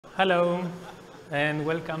Hello, and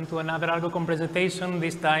welcome to another ArgoCon presentation,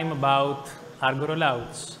 this time about Argo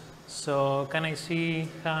Rollouts. So can I see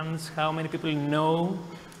hands, how many people know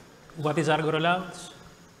what is Argo Rollouts?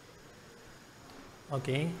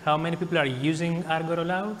 Okay, how many people are using Argo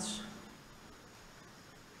Rollouts?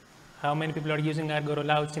 How many people are using Argo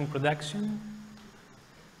Rollouts in production?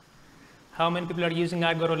 How many people are using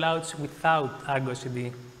Argo Rollouts without Argo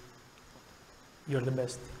CD? You're the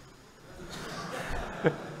best.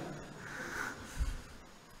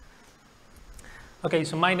 Okay,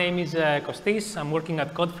 so my name is Kostis. I'm working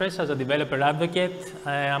at Codefresh as a developer advocate.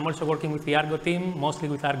 I'm also working with the Argo team, mostly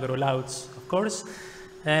with Argo Rollouts, of course.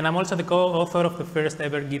 And I'm also the co-author of the first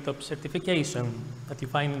ever GitOps certification that you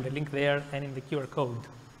find in the link there and in the QR code.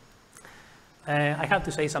 I have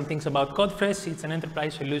to say some things about Codefresh. It's an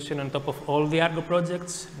enterprise solution on top of all the Argo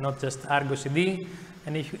projects, not just Argo CD.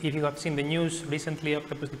 And if you have seen the news, recently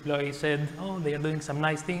Octopus Deploy said, oh, they are doing some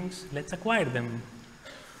nice things, let's acquire them.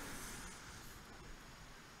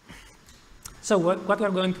 So what we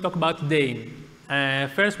are going to talk about today.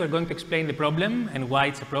 First, we're going to explain the problem and why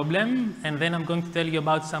it's a problem. And then I'm going to tell you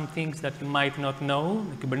about some things that you might not know,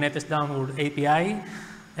 the Kubernetes downward API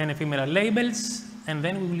and ephemeral labels. And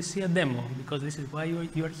then we will see a demo, because this is why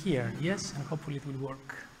you are here, yes? And hopefully it will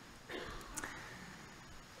work.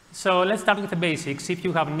 So let's start with the basics. If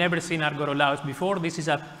you have never seen Argo Rollouts before, this is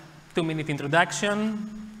a 2-minute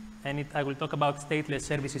introduction. And I will talk about stateless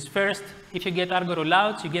services first. If you get Argo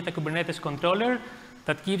Rollouts, you get a Kubernetes controller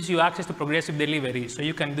that gives you access to progressive delivery. So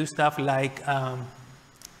you can do stuff like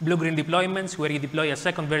blue-green deployments, where you deploy a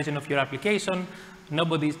second version of your application.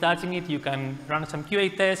 Nobody is touching it. You can run some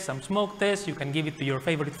QA tests, some smoke tests. You can give it to your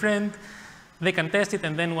favorite friend. They can test it,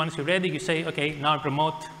 and then once you're ready, you say, OK, now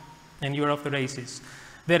promote, and you're off the races.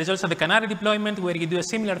 There is also the canary deployment, where you do a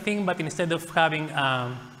similar thing, but instead of having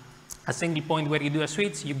a single point where you do a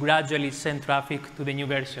switch, you gradually send traffic to the new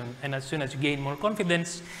version. And as soon as you gain more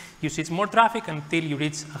confidence, you switch more traffic until you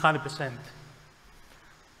reach 100%.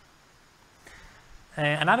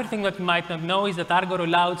 Another thing that you might not know is that Argo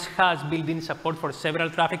Rollouts has built-in support for several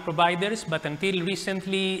traffic providers, but until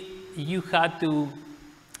recently, you had to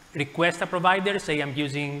request a provider, say I'm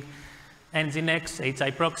using Nginx,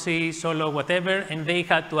 HI Proxy, Solo, whatever, and they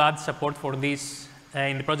had to add support for this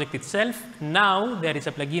in the project itself. Now, there is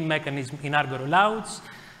a plugin mechanism in Argo Rollouts,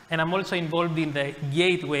 and I'm also involved in the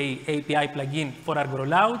Gateway API plugin for Argo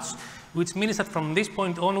Rollouts, which means that from this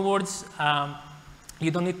point onwards, you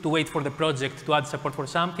don't need to wait for the project to add support for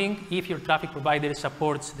something. If your traffic provider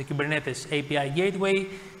supports the Kubernetes API gateway,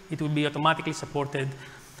 it will be automatically supported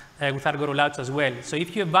with Argo Rollouts as well. So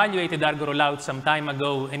if you evaluated Argo Rollouts some time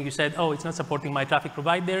ago and you said, oh, it's not supporting my traffic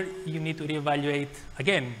provider, you need to reevaluate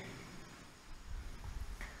again.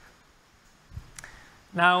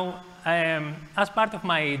 Now, as part of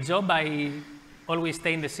my job, I always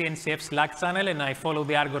stay in the CNCF Slack channel, and I follow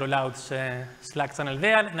the Argo Rollouts Slack channel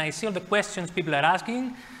there, and I see all the questions people are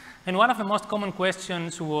asking. And one of the most common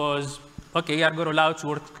questions was, OK, Argo Rollouts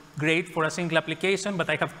work great for a single application, but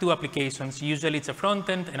I have 2 applications. Usually it's a front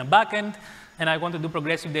end and a back end, and I want to do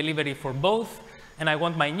progressive delivery for both. And I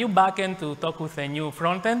want my new back end to talk with a new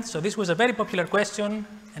front end. So this was a very popular question,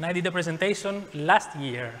 and I did a presentation last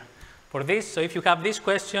year for this. So if you have this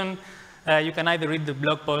question, you can either read the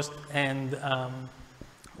blog post and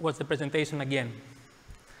watch the presentation again.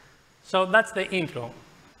 So that's the intro.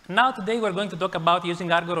 Now today we're going to talk about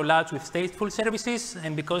using Argo Rollouts with stateful services.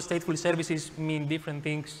 And because stateful services mean different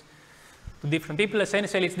things to different people,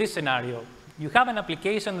 essentially it's this scenario. You have an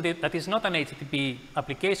application that is not an HTTP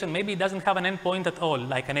application. Maybe it doesn't have an endpoint at all,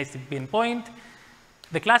 like an HTTP endpoint.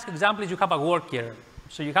 The classic example is you have a worker.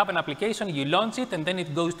 So you have an application, you launch it, and then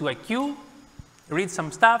it goes to a queue, reads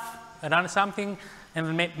some stuff, runs something,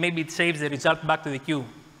 and maybe it saves the result back to the queue.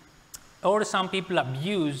 Or some people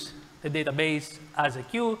abuse the database as a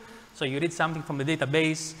queue. So you read something from the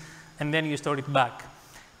database, and then you store it back.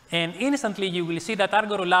 And instantly, you will see that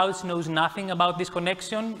Argo Rollouts knows nothing about this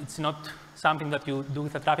connection. It's not something that you do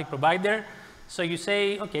with a traffic provider. So you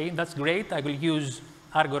say, OK, that's great. I will use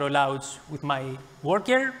Argo Rollouts with my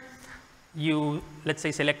worker. You, let's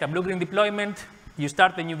say, select a blue-green deployment. You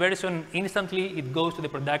start the new version. Instantly, it goes to the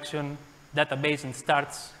production database and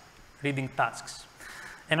starts reading tasks.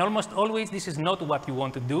 And almost always, this is not what you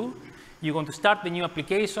want to do. You want to start the new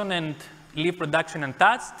application and leave production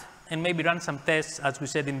untouched, and maybe run some tests, as we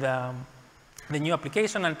said in the new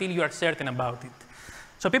application, until you are certain about it.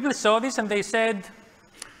 So people saw this, and they said,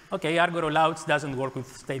 OK, Argo Rollouts doesn't work with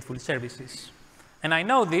stateful services. And I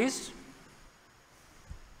know this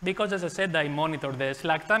because, as I said, I monitor the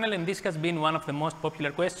Slack channel, and this has been one of the most popular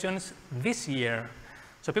questions this year.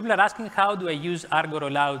 So people are asking, how do I use Argo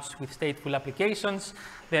Rollouts with stateful applications?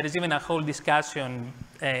 There is even a whole discussion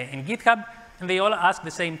in GitHub, and they all ask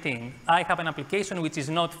the same thing. I have an application which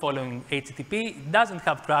is not following HTTP. It doesn't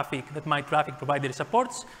have traffic that my traffic provider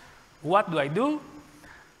supports. What do I do?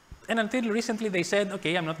 And until recently, they said,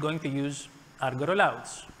 OK, I'm not going to use Argo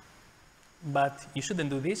Rollouts. But you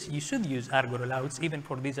shouldn't do this. You should use Argo Rollouts even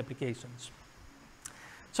for these applications.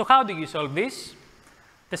 So how do you solve this?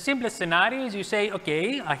 The simplest scenario is you say,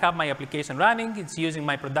 OK, I have my application running. It's using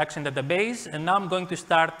my production database. And now I'm going to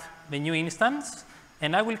start the new instance.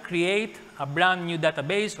 And I will create a brand new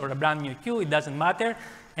database or a brand new queue. It doesn't matter.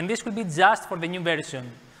 And this will be just for the new version.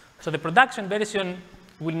 So the production version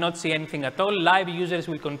will not see anything at all. Live users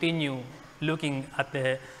will continue looking at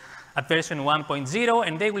version 1.0,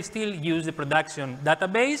 and they will still use the production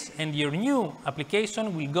database. And your new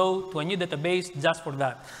application will go to a new database just for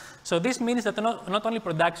that. So this means that not only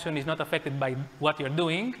production is not affected by what you're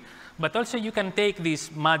doing, but also you can take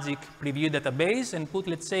this magic preview database and put,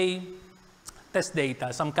 let's say, test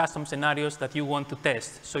data, some custom scenarios that you want to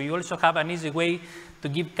test. So you also have an easy way to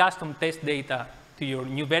give custom test data to your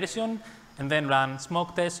new version, and then run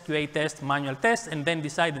smoke test, QA test, manual test, and then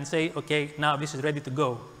decide and say, OK, now this is ready to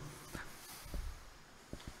go.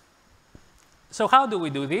 So how do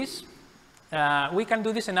we do this? We can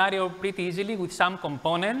do this scenario pretty easily with some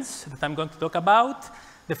components that I'm going to talk about.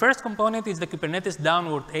 The first component is the Kubernetes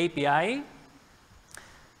downward API.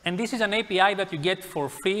 And this is an API that you get for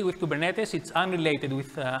free with Kubernetes. It's unrelated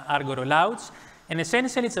with Argo Rollouts. And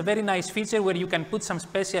essentially, it's a very nice feature where you can put some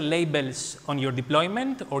special labels on your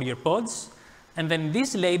deployment or your pods. And then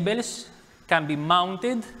these labels can be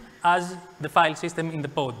mounted as the file system in the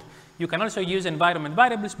pod. You can also use environment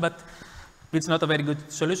variables, but it's not a very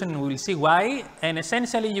good solution. We will see why. And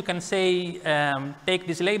essentially, you can say, take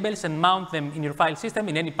these labels and mount them in your file system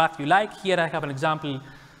in any path you like. Here, I have an example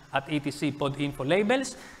at etc pod info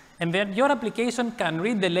labels. And then your application can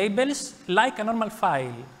read the labels like a normal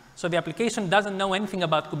file. So the application doesn't know anything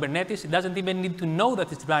about Kubernetes. It doesn't even need to know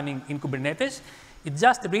that it's running in Kubernetes. It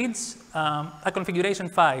just reads a configuration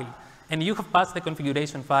file. And you have passed the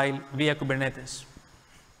configuration file via Kubernetes.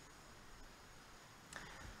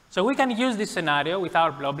 So we can use this scenario with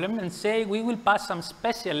our problem and say we will pass some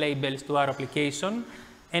special labels to our application.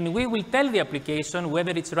 And we will tell the application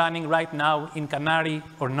whether it's running right now in Canary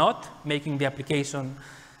or not, making the application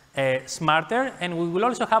smarter. And we will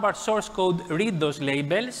also have our source code read those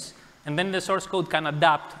labels. And then the source code can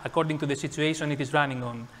adapt according to the situation it is running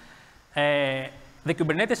on. The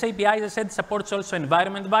Kubernetes API, as I said, supports also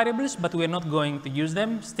environment variables, but we're not going to use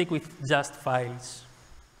them. Stick with just files.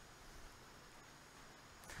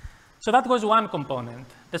 So that was one component.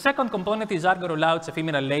 The second component is Argo Rollouts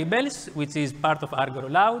ephemeral labels, which is part of Argo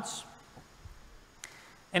Rollouts.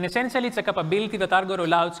 And essentially, it's a capability that Argo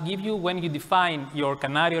Rollouts give you when you define your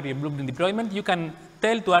Canary or your Blueprint deployment. You can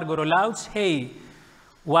tell to Argo Rollouts, hey,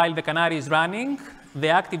 while the Canary is running, the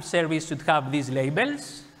active service should have these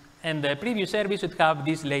labels, and the preview service should have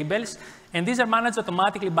these labels. And these are managed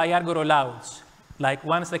automatically by Argo Rollouts. Like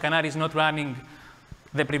once the Canary is not running,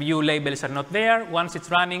 the preview labels are not there. Once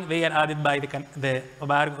it's running, they are added by the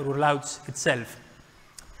Argo Rollouts itself.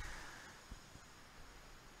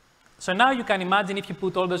 So now you can imagine if you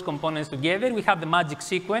put all those components together, we have the magic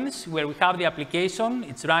sequence where we have the application,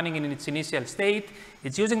 it's running in its initial state,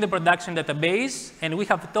 it's using the production database, and we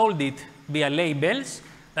have told it via labels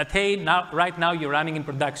that, hey, right now you're running in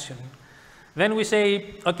production. Then we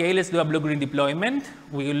say, OK, let's do a blue-green deployment.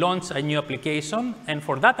 We will launch a new application. And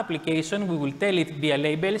for that application, we will tell it via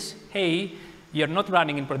labels, hey, you're not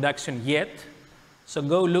running in production yet. So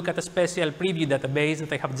go look at a special preview database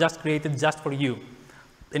that I have just created just for you.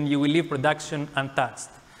 And you will leave production untouched.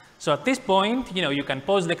 So at this point, you can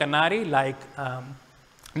pause the Canary like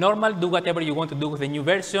normal, do whatever you want to do with the new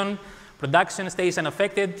version. Production stays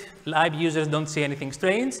unaffected. Live users don't see anything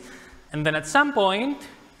strange. And then at some point,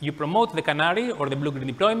 you promote the Canary or the blue-green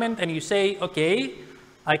deployment, and you say, OK,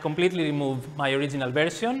 I completely remove my original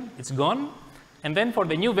version. It's gone. And then for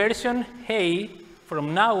the new version, hey,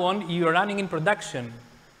 from now on, you're running in production.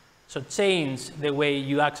 So change the way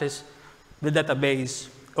you access the database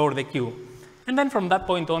or the queue. And then from that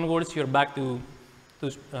point onwards, you're back to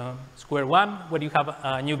square one, where you have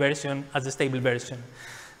a new version as a stable version.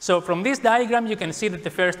 So from this diagram, you can see that the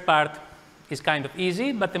first part is kind of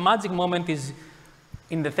easy, but the magic moment is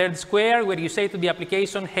in the third square, where you say to the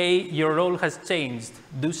application, hey, your role has changed.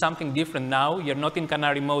 Do something different now. You're not in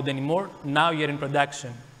Canary mode anymore. Now you're in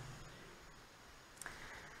production.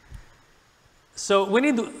 So we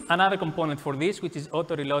need another component for this, which is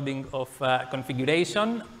auto-reloading of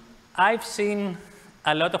configuration. I've seen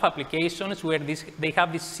a lot of applications where they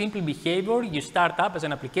have this simple behavior. You start up as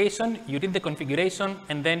an application, you read the configuration,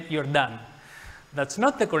 and then you're done. That's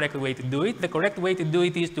not the correct way to do it. The correct way to do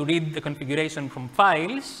it is to read the configuration from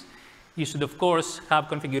files. You should, of course, have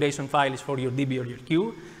configuration files for your DB or your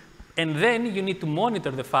queue. And then you need to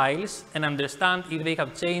monitor the files and understand if they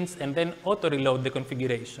have changed and then auto-reload the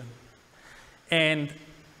configuration. And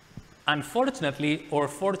unfortunately, or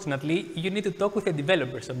fortunately, you need to talk with the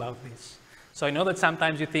developers about this. So I know that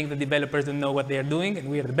sometimes you think the developers don't know what they are doing and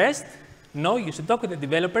we are the best. No, you should talk with the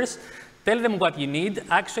developers. Tell them what you need.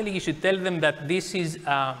 Actually, you should tell them that this is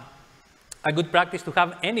a good practice to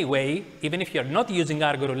have anyway, even if you're not using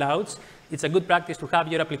Argo Rollouts. It's a good practice to have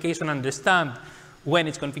your application understand when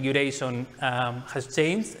its configuration has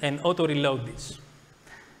changed and auto-reload this.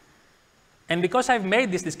 And because I've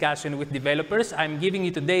made this discussion with developers, I'm giving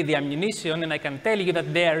you today the ammunition, and I can tell you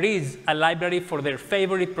that there is a library for their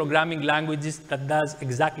favorite programming languages that does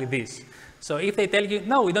exactly this. So if they tell you,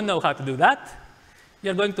 no, we don't know how to do that,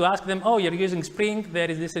 you're going to ask them, oh, you're using Spring,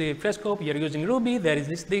 there is this refresh scope, you're using Ruby, there is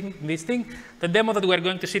this thing, this thing. The demo that we're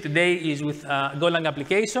going to see today is with a Golang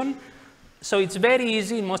application. So it's very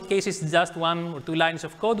easy. In most cases, it's just 1 or 2 lines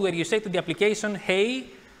of code where you say to the application, hey,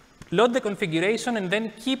 load the configuration and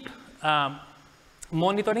then keep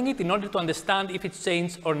monitoring it in order to understand if it's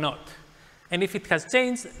changed or not. And if it has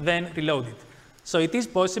changed, then reload it. So it is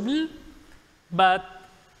possible, but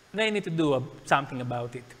they need to do something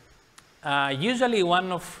about it. Usually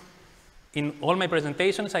in all my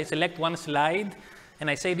presentations, I select one slide, and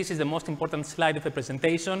I say this is the most important slide of the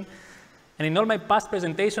presentation. And in all my past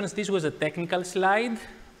presentations, this was a technical slide,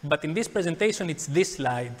 but in this presentation, it's this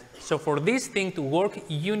slide. So for this thing to work,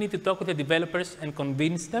 you need to talk with the developers and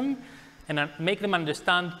convince them and make them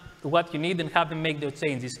understand what you need and have them make those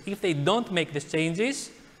changes. If they don't make these changes,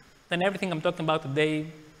 then everything I'm talking about today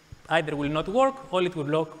either will not work, or it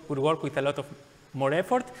will work with a lot of more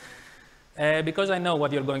effort. Because I know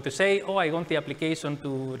what you're going to say. Oh, I want the application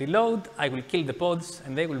to reload. I will kill the pods,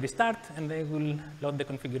 and they will restart, and they will load the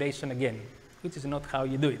configuration again, which is not how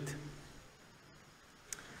you do it.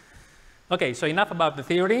 OK, so enough about the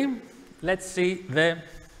theory. Let's see the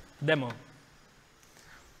demo.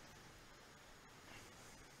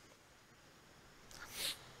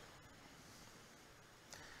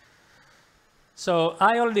 So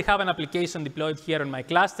I already have an application deployed here on my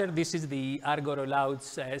cluster. This is the Argo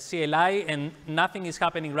Rollouts CLI, and nothing is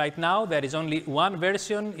happening right now. There is only one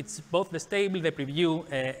version. It's both the stable, the preview,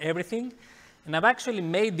 everything. And I've actually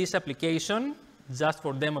made this application just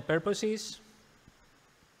for demo purposes,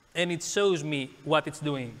 and it shows me what it's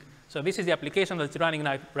doing. So this is the application that's running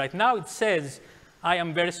right now. It says I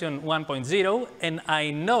am version 1.0, and I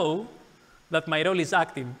know that my role is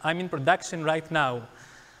active. I'm in production right now.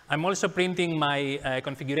 I'm also printing my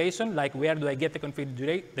configuration, like where do I get the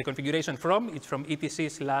configuration from? It's from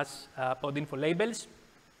etc/podinfo labels.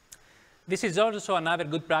 This is also another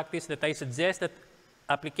good practice that I suggest, that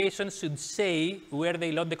applications should say where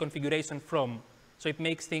they load the configuration from. So it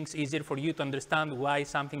makes things easier for you to understand why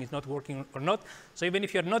something is not working or not. So even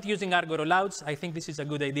if you're not using Argo Rollouts, I think this is a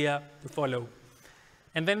good idea to follow.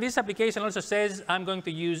 And then this application also says I'm going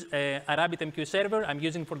to use a RabbitMQ server. I'm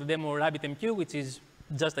using for the demo RabbitMQ, which is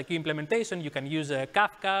just a queue implementation. You can use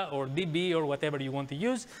Kafka or DB or whatever you want to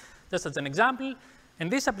use, just as an example.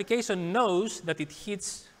 And this application knows that it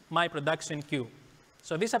hits my production queue.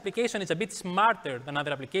 So this application is a bit smarter than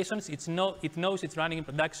other applications. It knows it's running in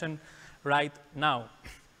production right now.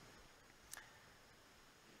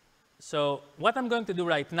 So what I'm going to do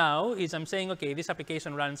right now is I'm saying, OK, this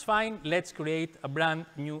application runs fine. Let's create a brand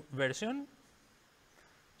new version.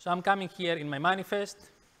 So I'm coming here in my manifest,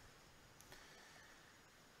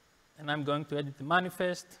 and I'm going to edit the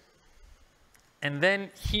manifest. And then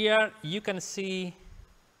here you can see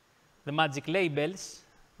the magic labels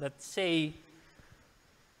that say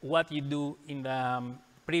what you do in the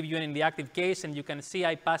preview and in the active case. And you can see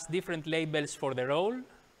I pass different labels for the role.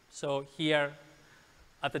 So here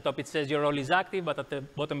at the top it says your role is active, but at the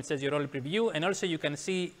bottom it says your role preview. And also you can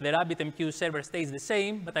see the RabbitMQ server stays the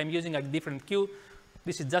same, but I'm using a different queue.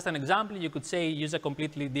 This is just an example. You could say use a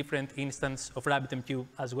completely different instance of RabbitMQ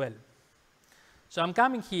as well. So I'm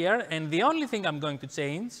coming here, and the only thing I'm going to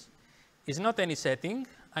change is not any setting.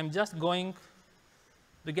 I'm just going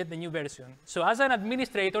to get the new version. So as an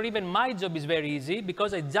administrator, even my job is very easy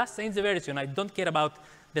because I just changed the version. I don't care about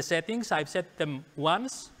the settings. I've set them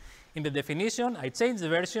once in the definition. I change the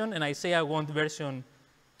version, and I say I want version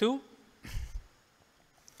 2.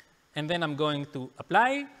 And then I'm going to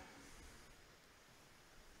apply.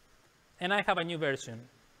 And I have a new version.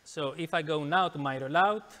 So if I go now to my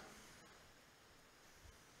rollout,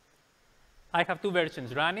 I have two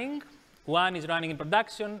versions running. One is running in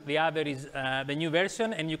production, the other is the new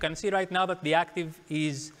version, and you can see right now that the active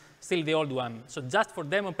is still the old one. So just for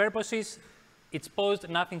demo purposes, it's paused,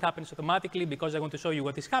 nothing happens automatically because I want to show you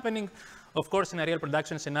what is happening. Of course, in a real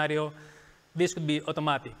production scenario, this could be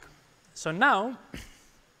automatic. So now,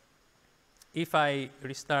 if I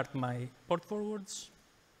restart my port forwards,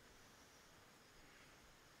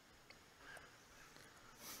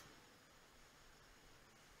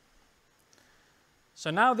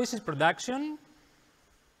 so now this is production,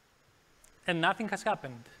 and nothing has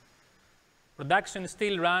happened. Production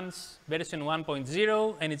still runs version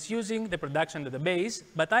 1.0, and it's using the production database,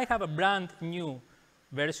 but I have a brand new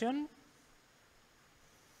version,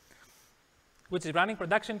 which is running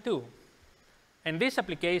production 2. And this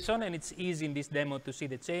application, and it's easy in this demo to see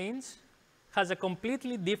the change, has a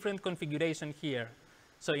completely different configuration here.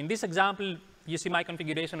 So in this example, you see my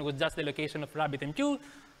configuration was just the location of RabbitMQ,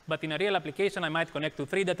 but in a real application, I might connect to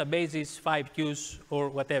 3 databases, 5 queues, or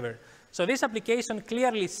whatever. So this application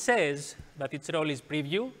clearly says that its role is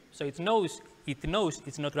preview, so it knows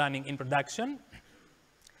it's not running in production.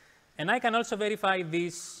 And I can also verify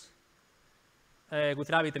this with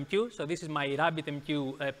RabbitMQ. So this is my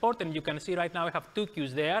RabbitMQ port, and you can see right now I have 2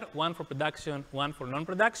 queues there, one for production, one for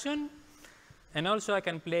non-production. And also I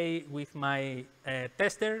can play with my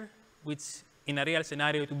tester, which in a real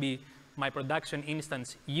scenario to be my production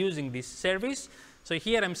instance using this service. So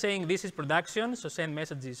here I'm saying this is production, so send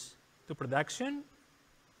messages to production.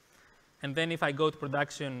 And then if I go to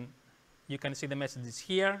production, you can see the messages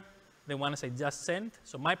here, the ones I just sent.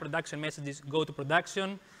 So my production messages go to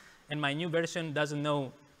production, and my new version doesn't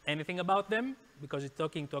know anything about them because it's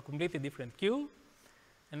talking to a completely different queue.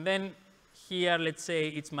 And then here, let's say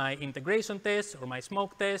it's my integration test or my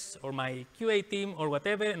smoke test or my QA team or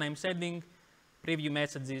whatever, and I'm sending preview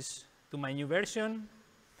messages to my new version.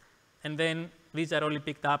 And then these are only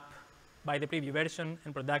picked up by the preview version,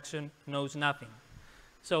 and production knows nothing.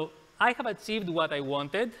 So I have achieved what I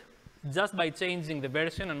wanted just by changing the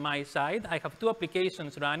version on my side. I have 2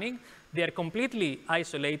 applications running. They are completely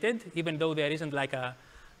isolated, even though there isn't like a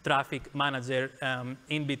traffic manager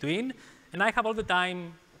in between. And I have all the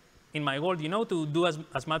time in my world, to do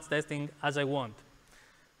as much testing as I want.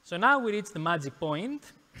 So now we reach the magic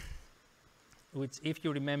point, which, if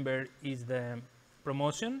you remember, is the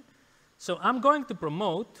promotion. So I'm going to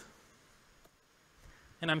promote,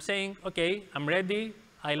 and I'm saying, OK, I'm ready.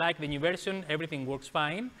 I like the new version. Everything works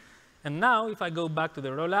fine. And now, if I go back to the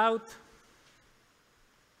rollout,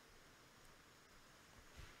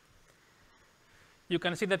 you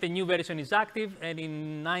can see that the new version is active, and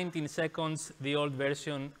in 19 seconds, the old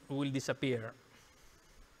version will disappear.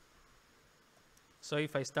 So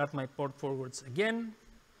if I start my port forwards again,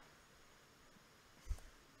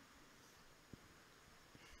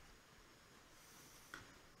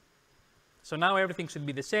 so now everything should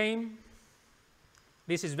be the same.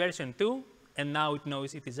 This is version 2, and now it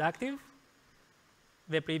knows it is active.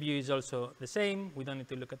 The preview is also the same. We don't need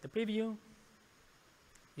to look at the preview.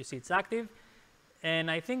 You see it's active.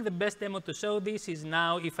 And I think the best demo to show this is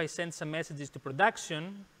now if I send some messages to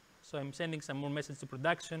production. So I'm sending some more messages to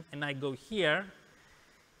production, and I go here.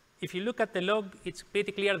 If you look at the log, it's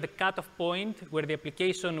pretty clear the cutoff point where the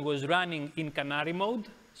application was running in canary mode.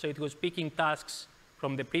 So it was picking tasks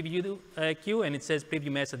from the preview queue, and it says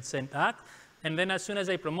preview message sent at. And then as soon as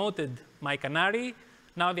I promoted my canary,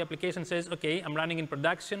 now the application says, OK, I'm running in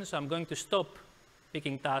production, so I'm going to stop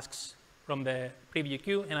picking tasks from the preview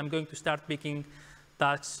queue, and I'm going to start picking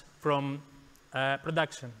tasks from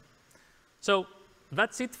production. So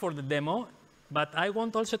that's it for the demo. But I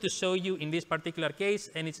want also to show you in this particular case,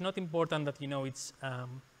 and it's not important that it's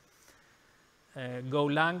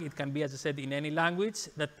Golang. It can be, as I said, in any language,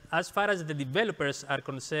 that as far as the developers are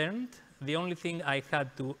concerned, the only thing I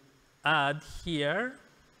had to add here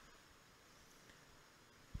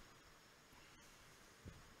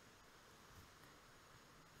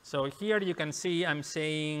so here you can see I'm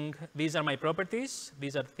saying these are my properties.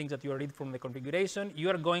 These are things that you read from the configuration. You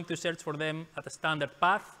are going to search for them at a standard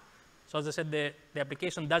path. So as I said, the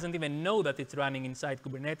application doesn't even know that it's running inside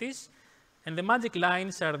Kubernetes. And the magic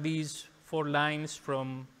lines are these 4 lines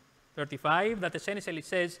from 35 that essentially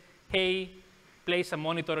says, hey, place a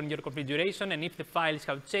monitor on your configuration, and if the files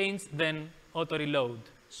have changed, then auto-reload.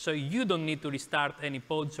 So you don't need to restart any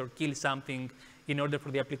pods or kill something in order for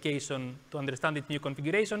the application to understand its new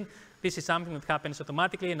configuration. This is something that happens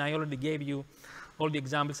automatically, and I already gave you all the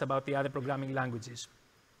examples about the other programming languages.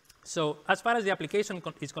 So as far as the application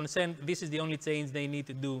is concerned, this is the only change they need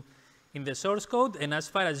to do in the source code. And as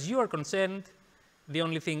far as you are concerned, the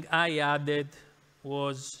only thing I added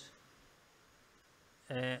was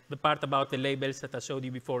the part about the labels that I showed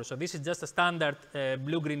you before. So this is just a standard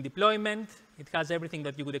blue-green deployment. It has everything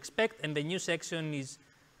that you would expect, and the new section is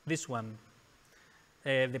this one,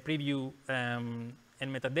 the preview and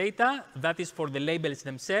metadata. That is for the labels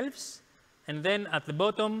themselves. And then at the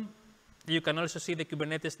bottom, you can also see the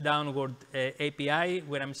Kubernetes downward API,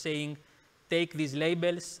 where I'm saying, take these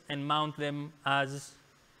labels and mount them as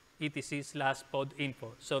etc/pod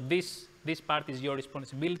info. So this part is your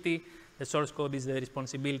responsibility. The source code is the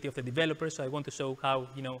responsibility of the developer. So I want to show how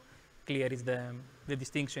clear is the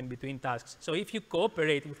distinction between tasks. So if you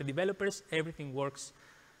cooperate with the developers, everything works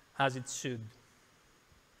as it should.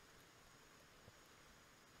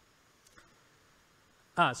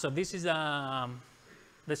 So this is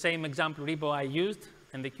the same example repo I used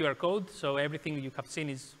and the QR code. So everything you have seen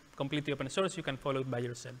is completely open source. You can follow it by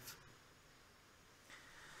yourself.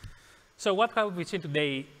 So what have we seen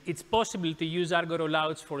today? It's possible to use Argo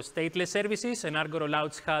Rollouts for stateless services, and Argo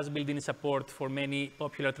Rollouts has built-in support for many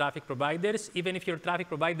popular traffic providers. Even if your traffic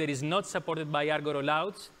provider is not supported by Argo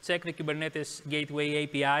Rollouts, check the Kubernetes Gateway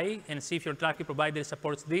API and see if your traffic provider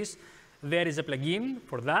supports this. There is a plugin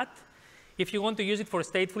for that. If you want to use it for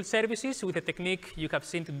stateful services with a technique you have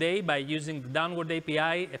seen today by using the downward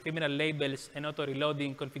API, ephemeral labels, and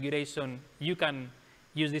auto-reloading configuration, you can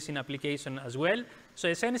use this in application as well. So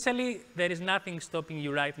essentially, there is nothing stopping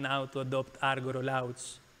you right now to adopt Argo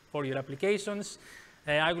Rollouts for your applications.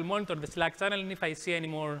 I will monitor the Slack channel, and if I see any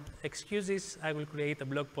more excuses, I will create a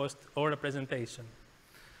blog post or a presentation.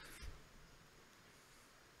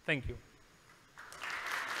 Thank you.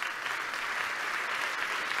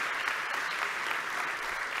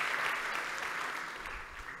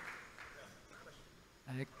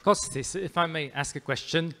 Kostis, if I may ask a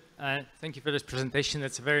question. Thank you for this presentation.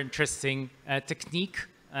 It's a very interesting technique,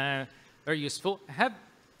 very useful. I have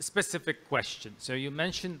a specific question. So you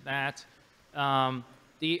mentioned that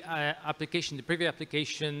the preview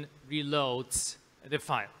application reloads the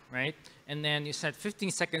file, right? And then you said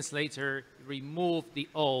 15 seconds later, remove the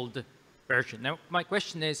old version. Now, my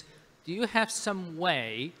question is, do you have some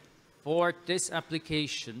way for this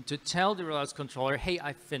application to tell the rollouts controller, hey,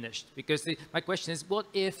 I finished? Because my question is, what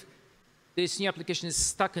if this new application is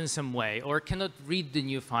stuck in some way or cannot read the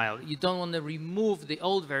new file? You don't want to remove the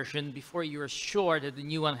old version before you're sure that the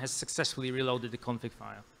new one has successfully reloaded the config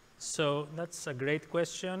file. So that's a great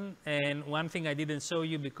question. And one thing I didn't show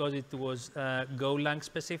you because it was Golang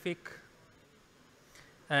specific.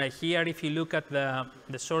 Here, if you look at the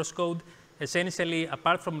source code, essentially,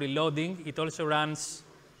 apart from reloading, it also runs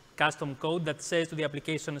custom code that says to the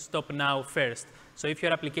application, stop now first. So if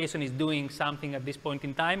your application is doing something at this point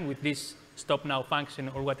in time with this stop now function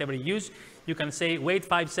or whatever you use, you can say, wait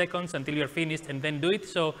 5 seconds until you're finished and then do it.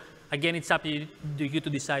 So again, it's up to you to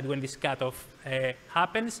decide when this cutoff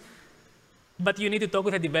happens. But you need to talk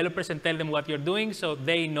with the developers and tell them what you're doing so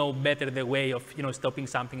they know better the way of stopping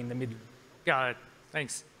something in the middle. Got it.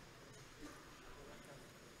 Thanks.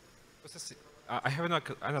 I have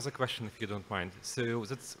another question, if you don't mind. So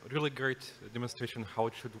that's a really great demonstration how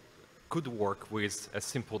it could work with a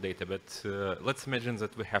simple data. But let's imagine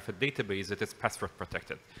that we have a database that is password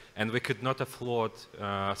protected, and we could not afford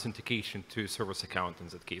authentication to service account in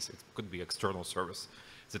that case. It could be external service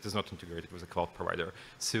that is not integrated with a cloud provider.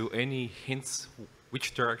 So any hints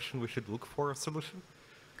which direction we should look for a solution?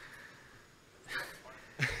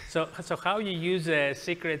 So how you use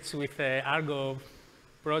secrets with Argo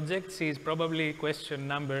projects is probably question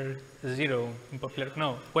number 0 in popular.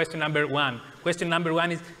 No, question number 1. Question number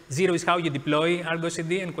 1 is 0 is how you deploy Argo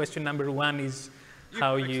CD, and question number 1 is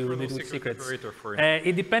how you do it with secrets.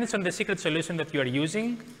 It depends on the secret solution that you are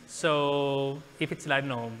using. So if it's like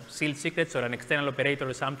sealed secrets or an external operator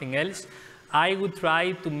or something else, I would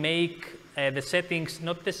try to make the settings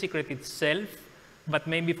not the secret itself, but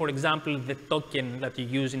maybe, for example, the token that you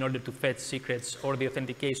use in order to fetch secrets or the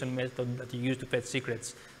authentication method that you use to fetch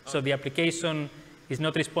secrets. So the application is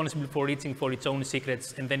not responsible for reaching for its own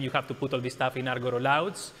secrets, and then you have to put all this stuff in Argo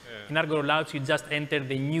Rollouts. Yeah. In Argo Rollouts, you just enter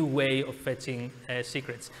the new way of fetching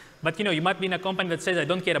secrets. But you might be in a company that says, I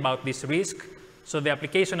don't care about this risk. So the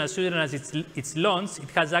application, as soon as it's launched,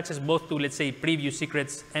 it has access both to, let's say, preview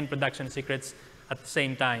secrets and production secrets at the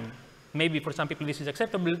same time. Maybe for some people this is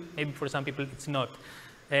acceptable, maybe for some people it's not.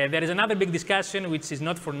 There is another big discussion, which is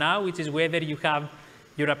not for now, which is whether you have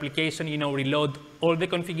your application, reload all the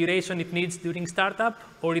configuration it needs during startup,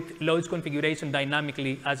 or it loads configuration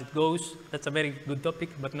dynamically as it goes. That's a very good topic,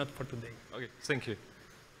 but not for today. Okay, thank you.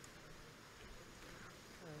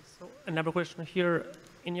 So another question here.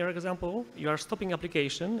 In your example, you are stopping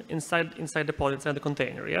application inside the pod, inside the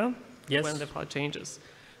container, yeah? Yes. When the pod changes.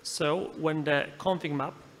 So when the config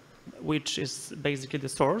map which is basically the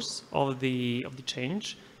source of the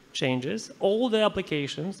changes, all the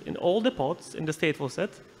applications in all the pods in the stateful set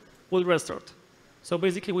will restart. So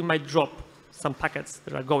basically, we might drop some packets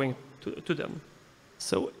that are going to them.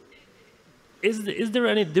 So is there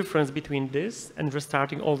any difference between this and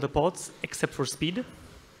restarting all the pods except for speed?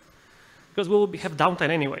 Because we will have downtime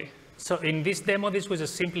anyway. So in this demo, this was a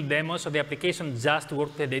simple demo, so the application just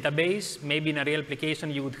worked the database. Maybe in a real application,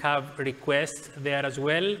 you would have requests there as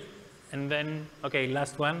well. And then, OK,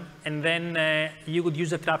 last one. And then you would use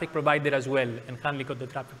the traffic provider as well and handle the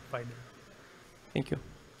traffic provider. Thank you.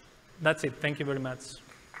 That's it. Thank you very much.